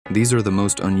These are the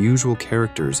most unusual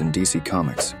characters in DC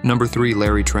Comics. Number 3.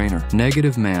 Larry Trainor.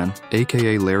 Negative Man,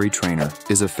 aka Larry Trainor,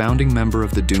 is a founding member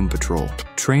of the Doom Patrol.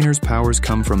 Trainor's powers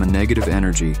come from a negative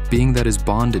energy, being that is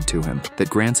bonded to him, that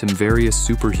grants him various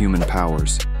superhuman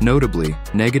powers. Notably,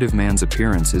 Negative Man's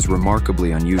appearance is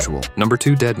remarkably unusual. Number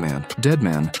 2. Deadman.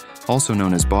 Deadman, also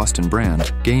known as Boston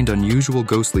Brand, gained unusual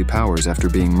ghostly powers after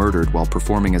being murdered while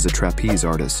performing as a trapeze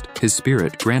artist. His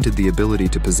spirit, granted the ability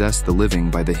to possess the living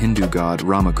by the Hindu god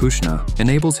Ramakrishna,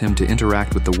 enables him to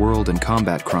interact with the world and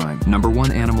combat crime. Number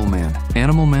 1. Animal Man.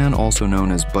 Animal Man, also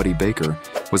known as Buddy Baker,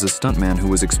 was a stuntman who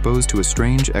was exposed to a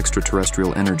strange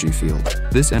extraterrestrial energy field.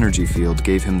 This energy field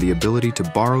gave him the ability to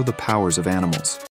borrow the powers of animals.